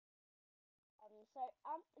So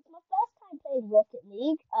it's my first time playing Rocket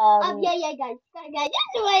League. Yeah, guys.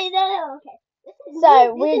 Wait, no. Okay.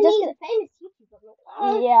 So we're just gonna. Famous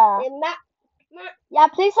YouTuber. Yeah. Matt. Yeah.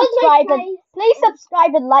 Please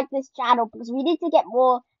subscribe and like this channel because we need to get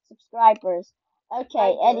more subscribers.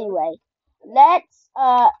 Okay. Anyway, let's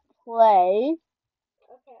play.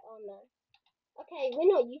 Okay. Oh no. Okay,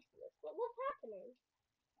 we're not used to this. What's happening?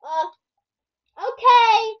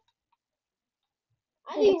 Okay.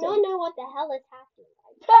 I do not know what the hell is happening.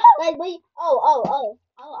 Guys, wait. Oh.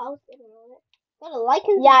 I was getting on it. Gotta like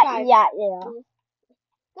and subscribe. Yeah.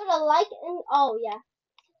 Gotta like and yeah.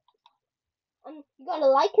 You gotta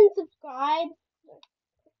like and subscribe.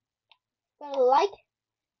 Gotta like.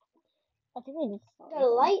 I think we need to Gotta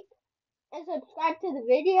like and subscribe to the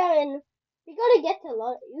video, and we gotta get to a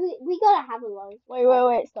lot. We gotta have a lot.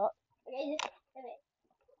 Wait. Stop. Okay, just wait.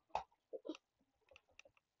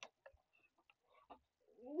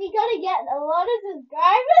 We gotta get a lot of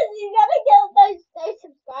subscribers. You gotta get those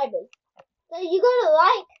subscribers. So you gotta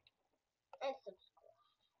like and subscribe.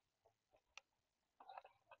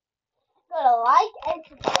 Gotta like and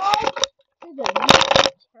subscribe to the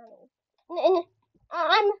YouTube channel.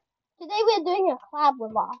 And today we're doing a collab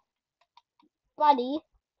with our buddy.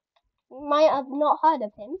 You might have not heard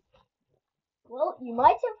of him. Well, you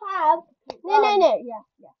might have. No. Yeah.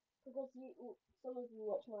 Because some of you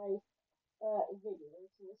watch my videos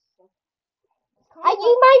and stuff. And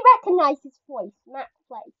you might recognize his voice, Matt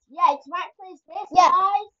Plays. Yeah, it's Matt Plays this, Yeah.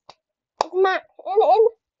 guys. It's Matt, and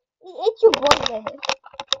it's your boy there.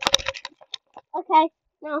 Okay,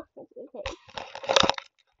 now okay.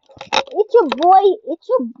 It's your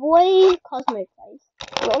boy Cosmo Plays.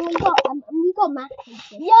 And we got Matt Plays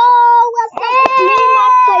this. Yo, what's up? Me,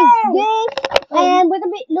 Matt Plays this, and we're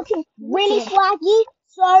gonna be looking really swaggy.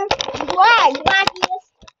 So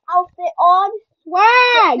Swaggiest outfit on.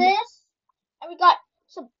 swag. This. And we got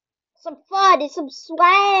some fun and some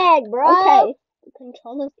swag, bro. Okay. The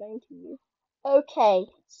controller's going to you. Okay,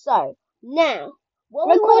 so Now, what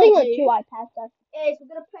we're recording we're on gonna do two iPads. is we're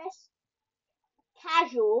gonna press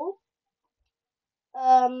casual.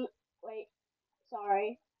 Wait,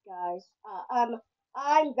 sorry, guys.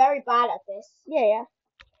 I'm very bad at this. Yeah.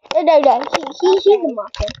 No. He's a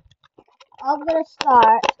master. I'm gonna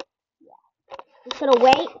start. Just gonna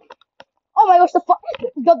wait. Oh my gosh,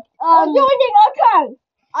 I'm joining. Okay.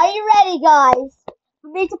 Are you ready, guys? For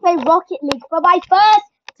me to play Rocket League for my first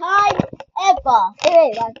time ever.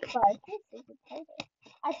 Wait, that's fine.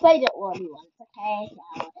 I played it once, okay?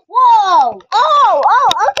 Whoa! Oh,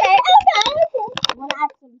 okay. I'm gonna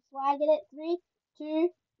add some swag in it. 3, 2,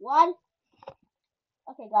 1.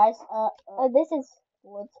 Okay, guys. This is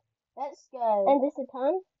forwards. Let's go. And this is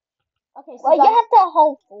time. Okay, so Well, guys, you have to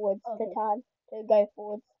hold forwards Okay. the time to go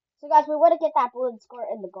forwards. so guys, we want to get that ball and score it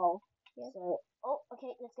in the goal. Yeah. So,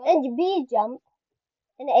 okay, let's go. And B jump.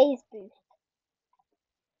 And A is boost.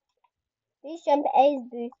 B jump, A is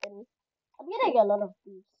boost. And I'm getting a lot of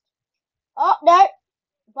boost. Oh no!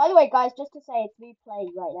 By the way, guys, just to say, it's me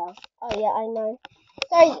playing right now. oh yeah, I know.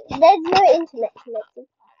 Sorry, there's no internet connection.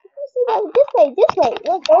 This way.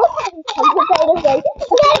 Look, complicated way.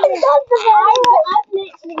 I'm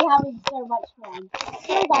literally having so much fun.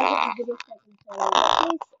 So guys, if you did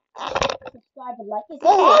please subscribe and like it.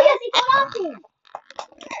 Oh yes, it's laughing!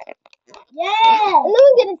 Yeah! And then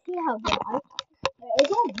we're gonna see how good I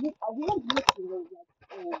It's all blue. Are we on YouTube or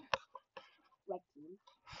red team?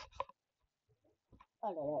 I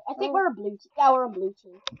don't know. I think we're a blue team. Yeah, we're a blue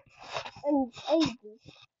team. and A is boost.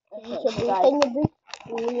 Okay, Can you boost?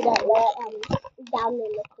 Leave that there down in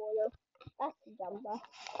the corner. That's the jumper.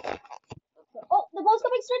 Oh, the ball's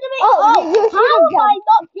coming straight to me. Oh, you should how have am I jumped.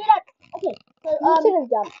 not good at? Okay, so You should have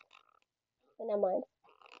jumped. So never mind.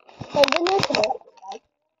 So then there's the ball, guys.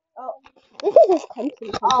 Oh. This is just content.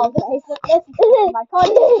 This is my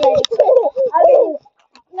content. I mean,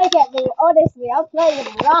 look at me. Honestly, I'm playing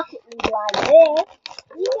Rocket League like this.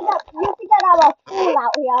 You think that I'm a fool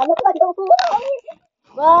out here? I look like a fool out here.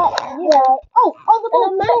 But you know,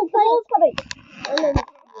 the ball's coming. And then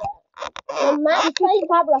And Matt plays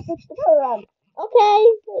camera. Switch the camera around. okay.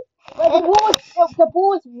 But the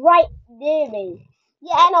ball's right near me.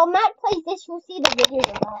 Yeah, and on Matt plays this, you'll see the video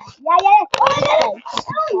about. Yeah.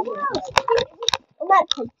 On Matt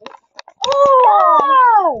plays this.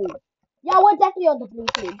 Oh! Yeah, we're definitely on the blue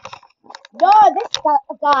team. No,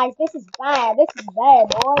 guys, this is bad. This is bad,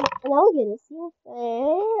 boy. And I'm gonna see.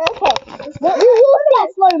 Okay. Look at that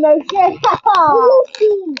slow motion.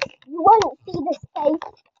 You won't see the space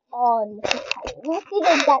on his face. You'll see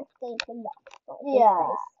the exact space in the Yeah,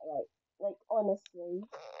 face. like honestly,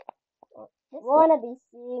 wanna be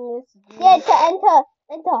seeing this. Yeah, to enter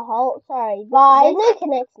It's a hole. Sorry, Guys. there's no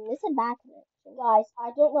connection. This is a bad connection. Guys,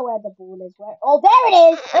 I don't know where the ball is. Where? Oh, there it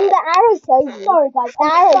is! And the arrow shows you. Sorry, guys. The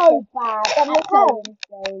I'm arrow so bad But at playing this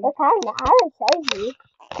game. Look how the arrow shows you.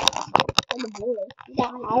 Where the ball is. See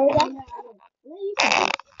that arrow there?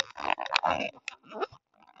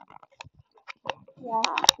 Yeah.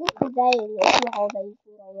 This is Zane. If you hold it, you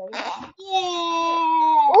can go really far.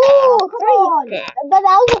 Yeah! Ooh, Oh, come on! But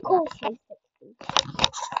that was a cool 360.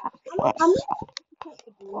 I'm gonna take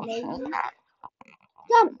the ball, maybe.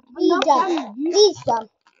 Jump! Please jump! Please jump!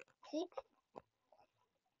 See?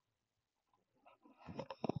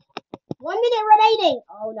 1 minute remaining.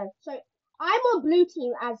 Oh no. So I'm on blue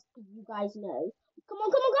team, as you guys know. Come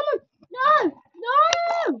on, come on, come on! No!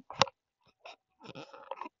 No!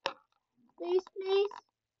 Please, please.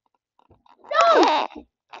 No!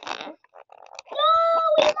 No!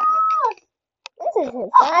 We lost! This is his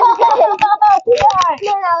Oh, No,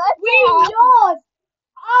 let's we see lost!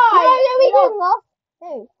 No, we lost. didn't lost.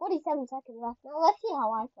 No, 47 seconds left. Now let's see how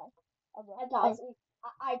I play. Guys,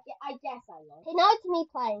 I guess I lost. Okay, now it's me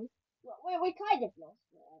playing. We kind of lost.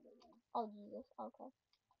 Oh, Jesus. Okay.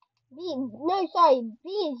 No, sorry. B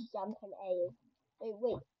is jumping. A is.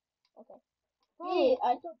 Wait. Okay. B,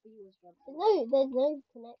 I thought B was jumping. There's no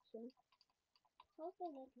connection. How's there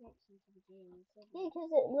no connection to the game? Yeah, because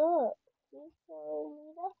it looks.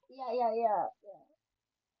 Yeah.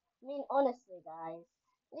 I mean, honestly, guys.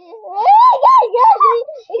 We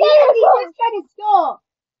Just trying to score.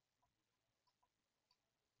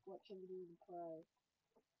 Watching the pro.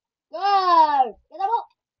 Go! Get that ball.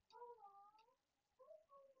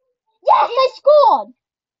 Yes, they scored!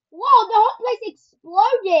 Whoa, the whole place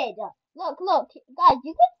exploded. Look, guys,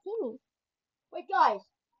 you can see me. Wait, guys,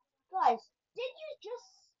 did you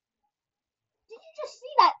just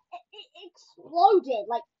see that? It exploded.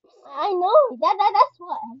 Like, I know. That's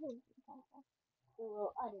what.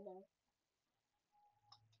 well, I don't know.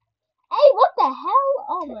 Hey, what the hell?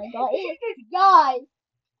 Oh my god. This guy.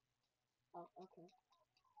 Oh, okay.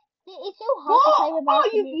 It's so hard to play without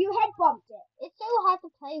connection. You head bumped it. It's so hard to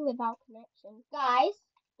play without connection. Guys,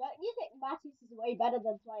 don't you think Matthews is way better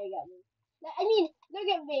than playing at me? I mean, look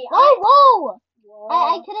at me. Whoa! Whoa.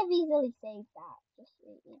 I could have easily saved that. Just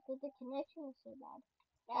because the connection is so bad.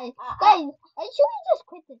 Guys, should we just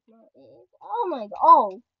quit this now? Oh my god.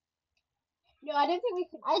 Oh. No, I don't think we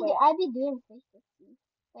can quit. I'd be doing 360.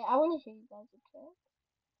 Wait, I want to show you guys a trick.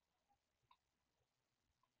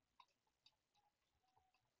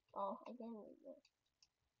 Oh, again.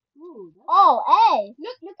 Ooh, Oh, hey!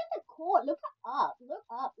 Look at the court. Look up.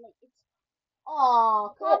 Like it's.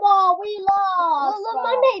 Oh, come on, we lost. Look,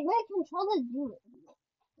 my controller's doing it.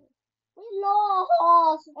 We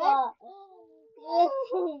lost.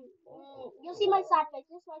 You'll see my sad face.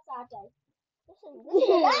 This is my sad face.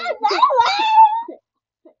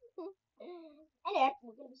 Anyway,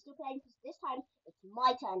 we're gonna be still playing because this time it's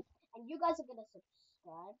my turn, and you guys are gonna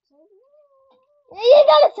subscribe to me. Yeah, you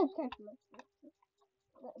gotta subscribe to my channel.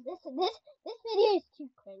 This video is too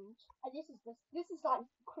cringe. This is like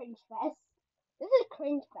CringeFest. This is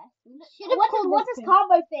CringeFest. What does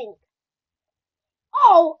Combo think?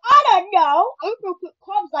 Oh, I don't know. I'm gonna put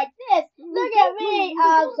clubs like this. Look at me.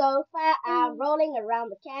 I'm so fat. I'm rolling around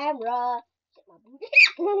the camera.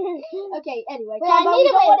 Okay. Anyway,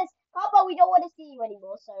 Combo, we don't want to see you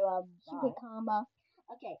anymore. So Stupid Combo.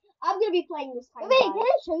 Okay, I'm gonna be playing this time. Wait, can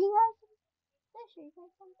I show you guys? Can I show you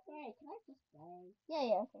guys something? Hey, can I just play?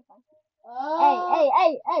 Yeah, okay, fine.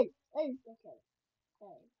 Hey. Okay.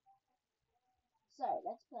 So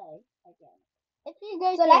let's play again. If you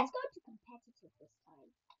go let's go to competitive this time.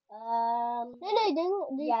 No,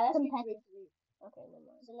 do let's competitive. do 3-3. Okay, never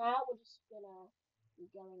mind. So now we're just gonna be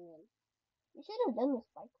going in. You should have done the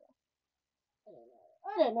spike rush.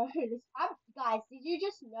 I don't know who this. Guys, did you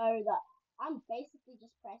just know that I'm basically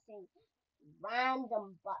just pressing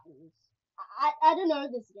random buttons? I don't know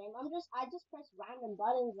this game. I just press random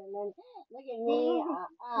buttons and then look at me.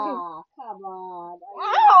 Come on.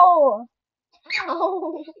 Ow!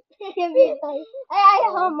 Ow! I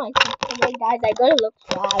hurt myself. Wait, guys, I gotta look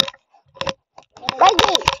swag. Guys,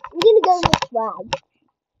 wait, I'm gonna go look swag.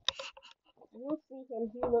 You'll see him.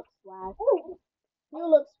 He looks swag. You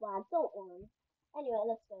look swag. Don't worry. Anyway,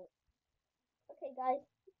 let's go. Okay, guys.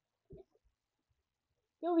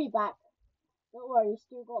 He'll be back. Don't worry. You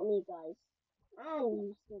still got me, guys. And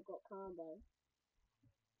you still got Combo.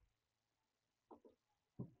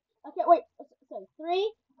 Okay, wait. So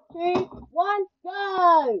 3, 2, 1,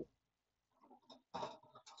 go!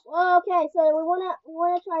 Okay, so we wanna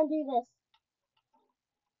try and do this.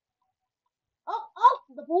 Oh,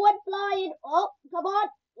 the ball went flying. Oh, come on.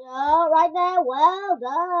 Oh, right there. Well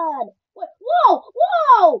done. Wait, whoa!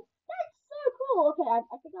 Whoa! That's so cool! Okay,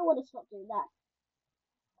 I think I want to stop doing that.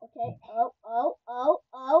 Okay, oh.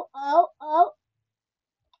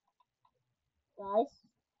 Guys,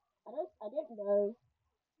 I didn't know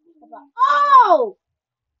about... Oh!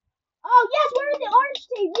 Oh, yes, we're in the orange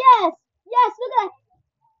team, yes! Yes, look at that!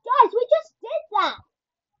 Guys, we just did that!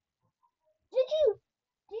 Did you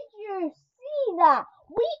see that?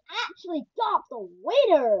 We actually got the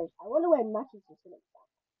winners! I wonder where Matthew's just gonna be.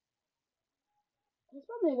 He's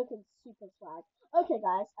probably looking super swag. Okay,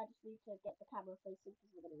 guys, I just need to get the camera facing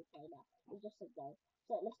because we're gonna play now. We just said go.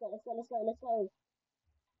 So let's go.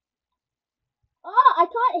 Oh, I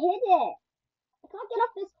can't hit it. I can't get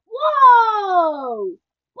off this. Whoa!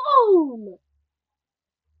 Boom!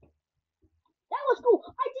 That was cool.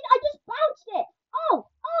 I just bounced it. Oh,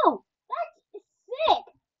 that's sick.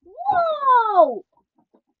 Whoa!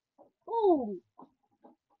 Boom.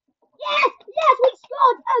 Yes, we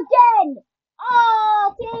scored again.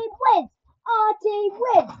 Our team wins. Our team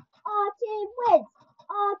wins. Our team wins.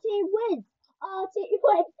 Our team wins. Our team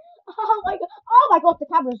wins. Oh my god, the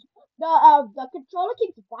cameras, the controller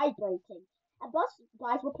keeps vibrating. And plus,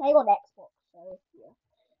 guys, we're playing on Xbox, so yeah.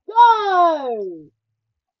 Go!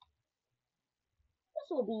 This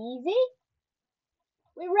will be easy.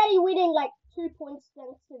 We're already winning like 2 points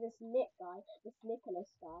thanks to this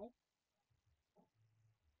Nicholas guy.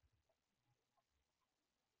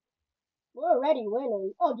 We're already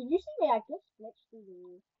winning. Oh, did you see me? I just glitched through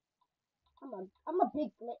the... I'm a big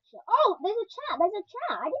glitcher. Oh, there's a chat. I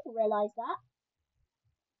didn't realize that.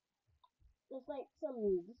 There's like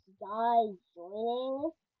this guy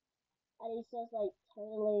joining, and he says like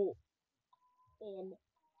totally in.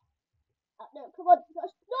 No, come on. No!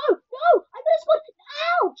 I'm gonna score.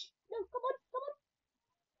 Ouch! No, come on.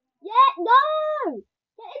 Yeah, no!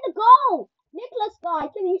 Get in the goal! Nicholas guy,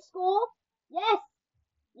 can you score? Yes,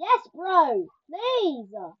 bro.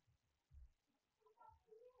 Please.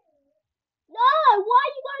 No, why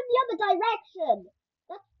are you going the other direction?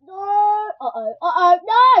 That's no.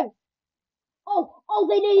 No. Oh,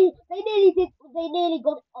 they nearly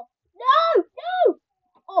got it. Oh, no.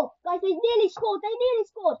 Oh, guys, they nearly scored.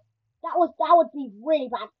 That would be really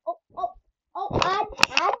bad. And. Oh,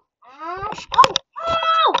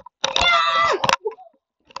 no!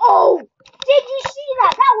 Oh, did you see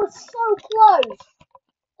that? That was so close.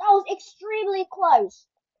 That was extremely close.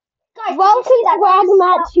 Guys, Welcome to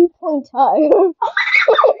Wagmat 2.0. 2.0.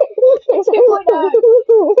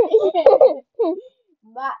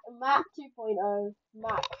 Matt 2.0.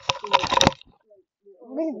 Matt 2.0.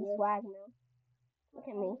 I'm gonna be swag now. Look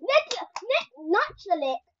at me.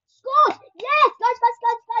 Naturally scores. Yes, guys.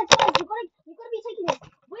 You gotta be taking this.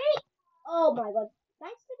 Oh my god.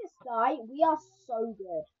 Thanks to this guy, we are so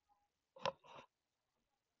good.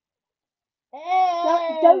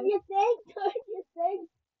 Hey. Don't you think?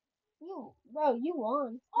 You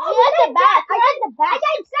won. Oh, I did the back. I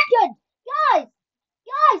came second. Guys,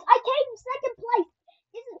 I came second place.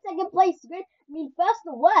 Isn't second place good? I mean, first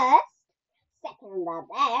the worst, second the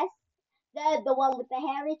best, third the one with the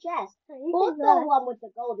hairy chest, fourth the one with the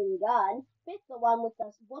golden gun, fifth the one with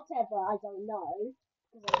the whatever, I don't know.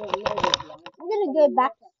 I'm gonna go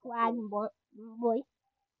back to swag boy.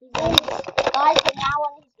 Guys, from now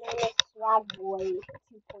on his name is Swag Boy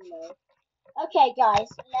 2.0. Okay, guys,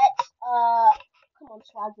 let's come on,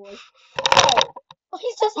 Swag Boy. Oh,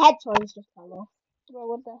 he's just headphones just fell off. Bro,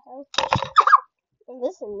 what the hell?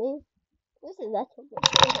 Listen, me. This is actually good.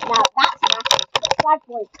 Now that's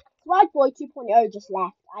massive. Swag Boy 2.0 just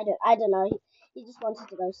left. I don't know. He just wanted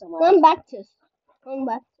to go somewhere. I'm back to cool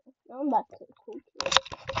kid.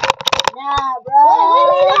 Nah, bro.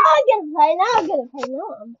 Wait, now I'm gonna play. Now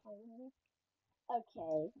I'm playing.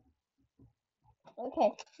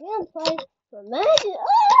 Okay. We're gonna play for magic.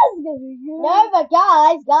 Oh, it's gonna be good. No, but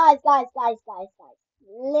guys.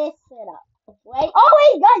 Listen up. Wait. Oh,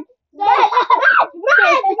 wait, guys. Matt! Hey,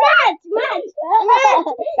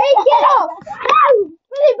 get off! No!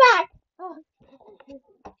 Put it back! Oh.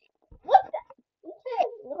 What the?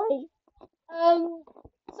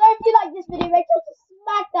 So if you like this video, make sure to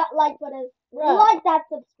smack that like button, like that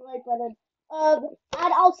subscribe button,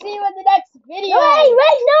 and I'll see you in the next video.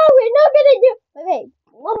 Wait, no, we're not gonna do. Wait,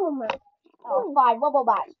 one more match. Oh, fine, one more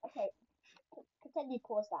match. Okay, continue.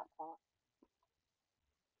 Pause that part.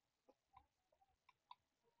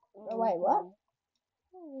 Oh, wait, what?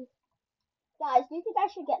 Guys, do you think I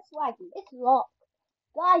should get swaggy? It's locked.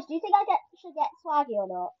 Guys, do you think I should get swaggy or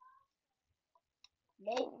not?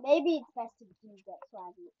 Maybe it's best to get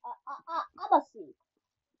swaggy. I'ma see.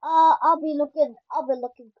 I'll be looking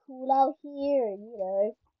cool out here, and you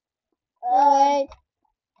know. Wait.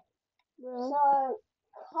 So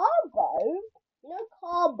Carbo,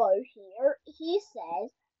 Carbo here, he says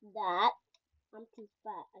that I'm too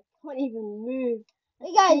fat. I can't even move.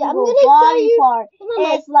 Hey guys, I'm gonna show you. Part.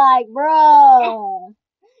 It's like, bro. Oh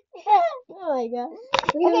my god.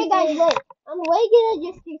 Okay guys, wait. We're gonna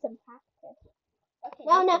just do some practice. Okay,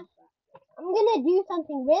 Now, I'm gonna do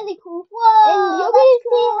something really cool. Whoa, and you're gonna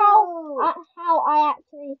see how I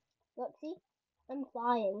actually look. See, I'm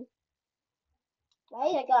flying. Right?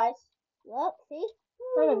 Okay, guys. Look, see,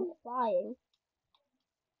 I'm flying.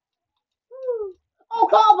 Oh,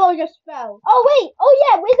 Carbo just fell. Oh wait, oh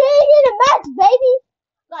yeah, we're doing it in a match, baby.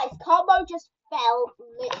 Guys, Carbo just fell,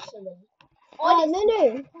 literally. Oh no.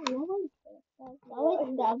 I wait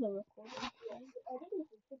that other recording. I didn't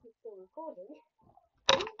even think it's still recording.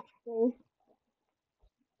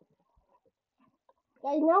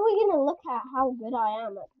 Guys, now we're gonna look at how good I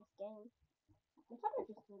am at this game. I thought I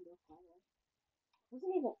just turned off camera.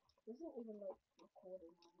 Wasn't even like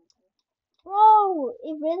recording. Bro,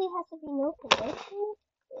 it really has to be no connection.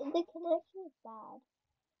 The connection is bad.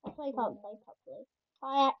 That's why I can't play properly.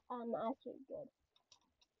 I am actually good.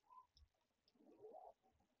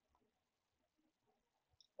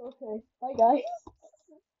 Okay, bye guys.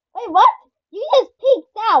 Wait, what? You just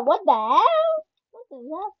peeked out. What the hell? What is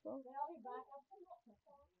that for?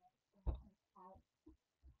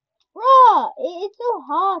 Bruh, it's so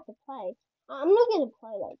hard to play. I'm not gonna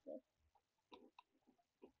play like this.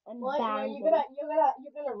 What? You're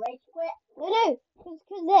gonna rage quit? No, because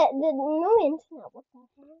there's no internet. What the hell?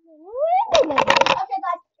 No internet. Okay,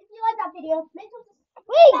 guys, if you like that video, make sure to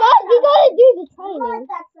Wait, guys, we gotta do the training. Hit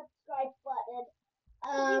that subscribe button.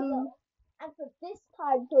 And for this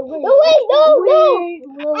time to win. No, wait, no.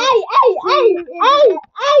 Hey.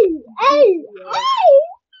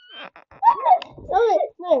 No,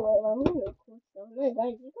 wait, I'm gonna record stuff. No,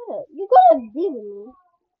 guys, you gotta be with me.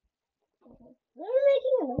 Okay. We're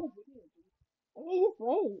making another video. Okay, just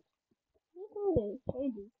wait. I'm gonna show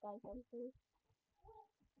these guys something.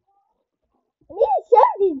 I need to show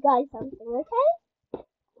these guys something, okay?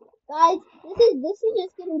 Guys, this is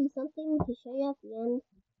just gonna be something to show you at the end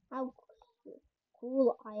how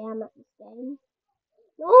cool I am at this game.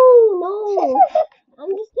 No.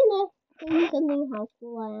 I'm just gonna show you something how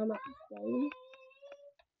cool I am at this game.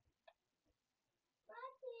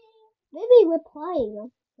 Maybe we're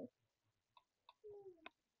playing.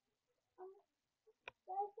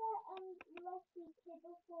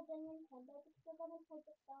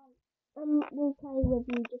 We'll play with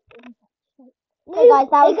you just in touch. Hey guys,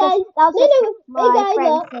 that was just my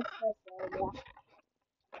friend's sister.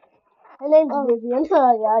 Her name's Vivian.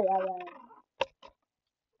 Yeah.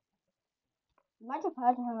 You might have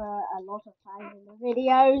heard her a lot of times in the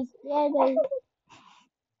videos. Yeah, they.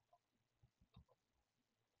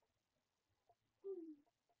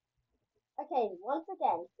 Okay, once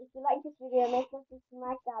again, if you like this video, make sure to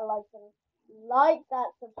smack that like button, like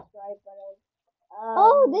that subscribe button.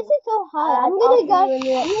 Oh, this is so hard. I'm gonna go. No,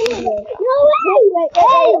 wait. No.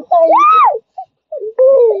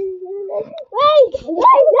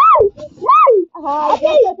 Okay,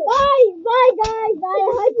 bye guys. I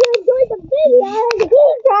hope you enjoyed the video. He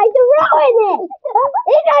tried to ruin it.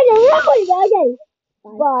 Okay,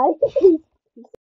 bye.